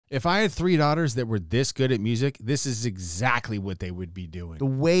If I had 3 daughters that were this good at music, this is exactly what they would be doing. The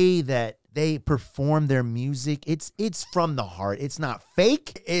way that they perform their music, it's from the heart. It's not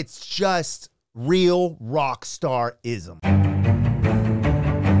fake. It's just real rock star-ism.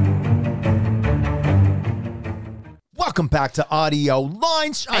 Welcome back to Audio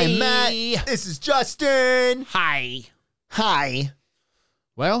Lunch. I'm Matt. This is Justin. Hi. Hi.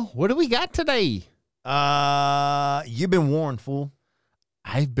 Well, what do we got today? You've been warned, fool.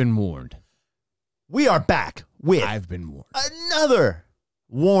 I've been warned. We are back with I've been warned. another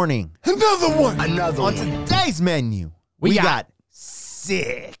warning. Another one. Another one. On today's menu, we got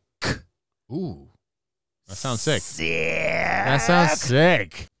sick. Ooh. That sounds sick. Sick. That sounds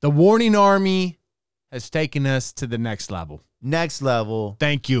sick. The warning army has taken us to the next level. Next level.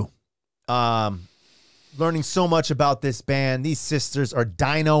 Thank you. Learning so much about this band. These sisters are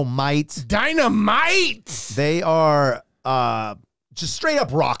dynamite. Dynamite. They are just straight up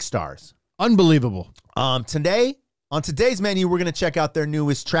rock stars. Unbelievable. Today, on today's menu, we're going to check out their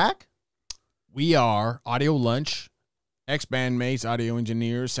newest track. We are Audio Lunch, ex-bandmates, audio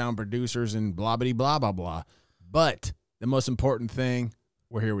engineers, sound producers, and blah, blah, blah, blah, blah. But the most important thing,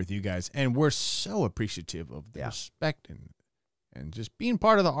 we're here with you guys, and we're so appreciative of the respect and just being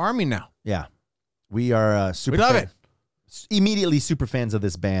part of the army now. Yeah. We are super We love it. Immediately super fans of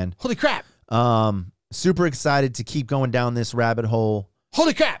this band. Holy crap. Super excited to keep going down this rabbit hole.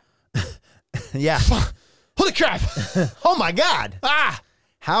 Holy crap. Yeah. Holy crap. Oh, my God.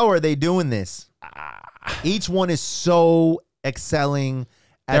 How are they doing this? Each one is so excelling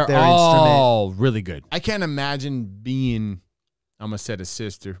at their instrument. They're all really good. I can't imagine being, I'm going to say a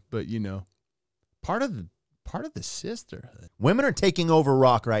sister, but, you know, part of the sisterhood. Women are taking over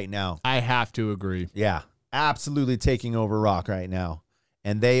rock right now. I have to agree. Yeah, absolutely taking over rock right now.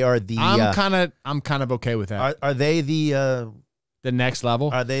 And they are the I'm kind of okay with that. Are they the next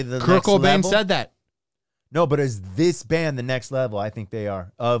level? Are they the Kurt next Cobain level? said that. No, but is this band the next level? I think they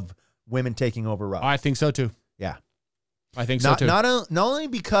are, of women taking over rock. I think so too. Yeah. I think so too. Not only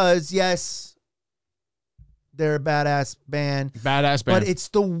because, yes, they're a badass band. Badass band. But it's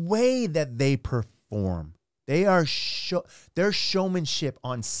the way that they perform. They are their showmanship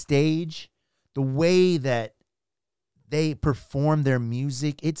on stage, the way that they perform their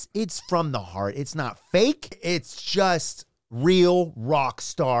music, it's from the heart. It's not fake. It's just real rock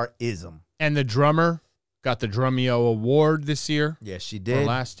star-ism. And the drummer got the Drumeo Award this year. Yes, she did. Or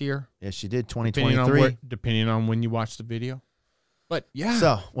last year. Yes, she did. 2023. Depending on when you watch the video. But yeah.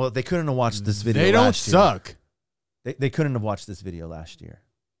 So, well, they couldn't have watched this video They don't last year. suck. They couldn't have watched this video last year.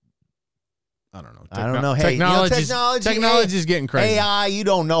 I don't know. I don't know. Hey, technology is getting crazy. AI, you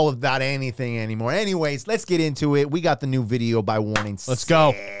don't know about anything anymore. Anyways, let's get into it. We got the new video by Warning. Let's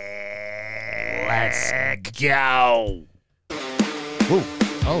go. Let's go. Woo.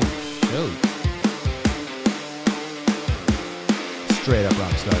 Oh, shoot. Straight up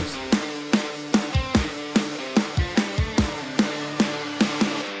rock stars.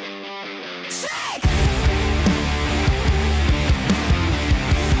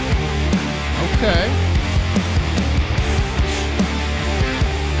 Okay.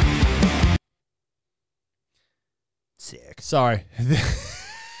 Sick. Sorry.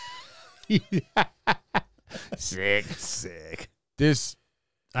 Sick. This,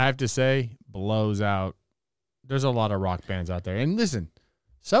 I have to say, blows out. There's a lot of rock bands out there. And listen,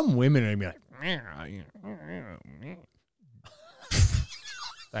 some women are going to be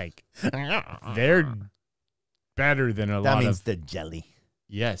like, they're better than a lot of. That means the jelly.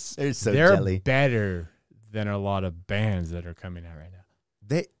 Yes. They're so they're jelly. better than a lot of bands that are coming out right now.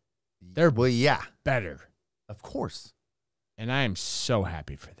 They're well, yeah. better. Of course. And I am so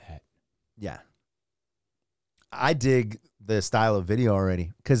happy for that. Yeah. I dig the style of video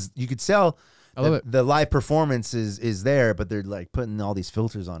already because you could tell I love it. The live performance is there, but they're like putting all these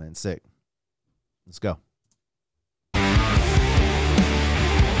filters on it and sick. Let's go.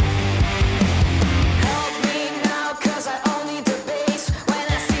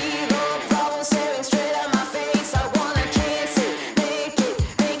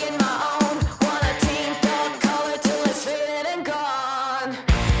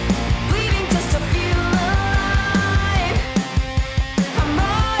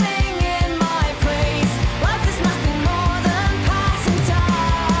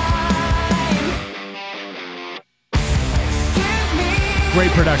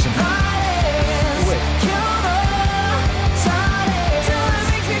 Great production.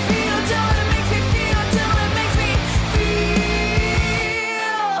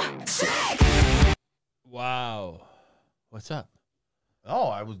 Wow. What's up? Oh,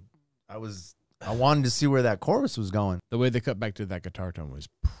 I was I wanted to see where that chorus was going. The way they cut back to that guitar tone was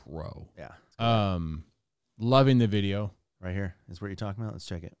pro. Yeah. Loving the video. Right here is what you're talking about. Let's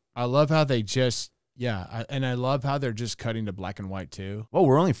check it. I love how they just, and I love how they're just cutting to black and white too. Whoa,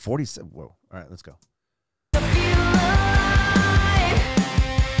 we're only 47. Whoa. All right, let's go.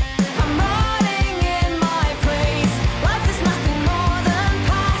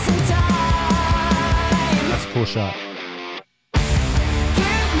 That's a cool shot.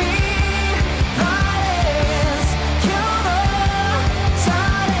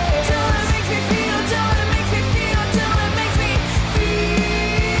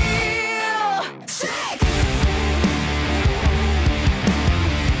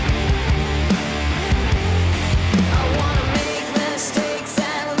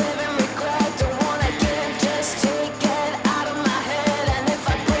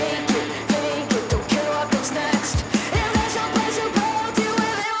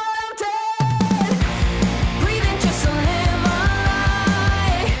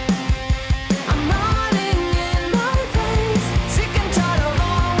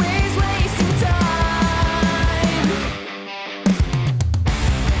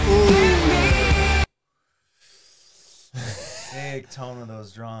 Big tone of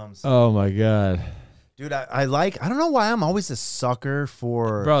those drums. Oh my God. Dude, I don't know why I'm always a sucker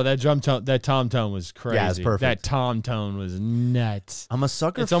for... Bro, that drum tone, that tom tone was crazy. Yeah, it's perfect. That tom tone was nuts. I'm a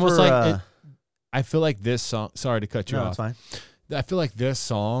sucker It's for... almost like, I feel like this song, sorry to cut you off. No, it's fine. I feel like this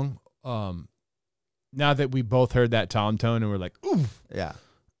song, now that we both heard that tom tone and we're like, ooh. Yeah.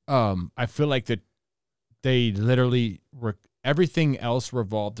 I feel like that they literally, everything else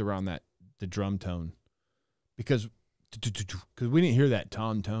revolved around the drum tone. Because we didn't hear that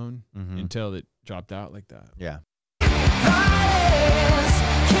tom tone until it dropped out like that. Yeah.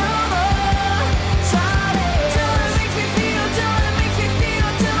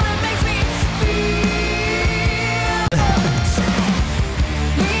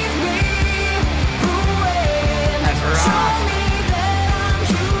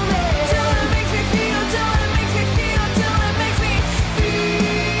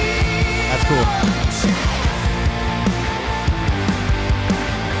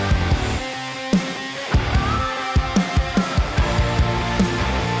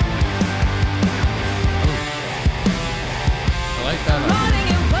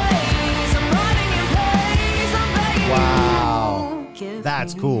 That's cool. Wow.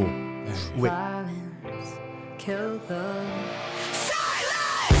 That's cool. Wait. Kill the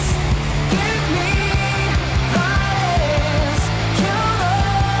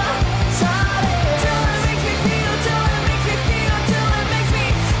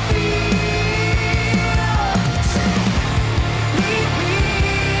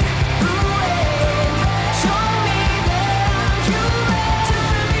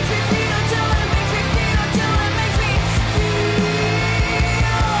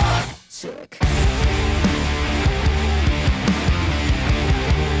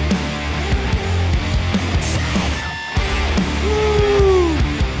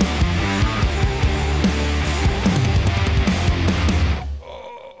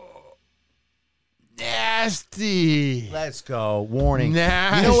Nasty. Let's go. Warning.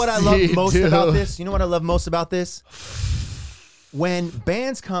 Nasty, you know what I love most dude. about this? You know what I love most about this? When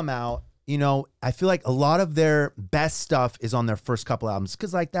bands come out, you know, I feel like a lot of their best stuff is on their first couple albums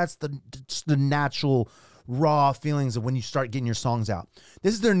because, like, that's just the natural, raw feelings of when you start getting your songs out.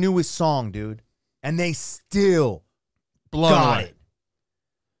 This is their newest song, dude, and they still got it.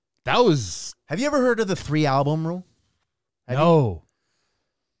 That was... Have you ever heard of the 3-album rule? No.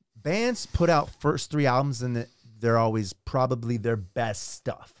 Bands put out first 3 albums and they're always probably their best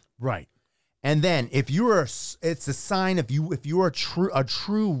stuff. Right. And then if it's a sign if you are a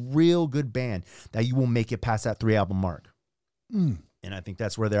true real good band that you will make it past that 3-album mark. And I think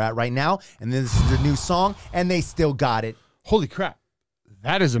that's where they're at right now. And this is their new song and they still got it. Holy crap.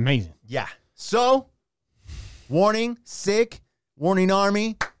 That is amazing. Yeah. So, Warning, Sick, Warning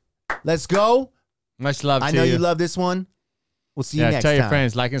Army. Let's go. Much love to you. I know you love this one. We'll see you next time. Tell your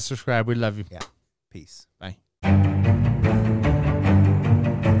friends, like and subscribe. We love you. Yeah. Peace. Bye.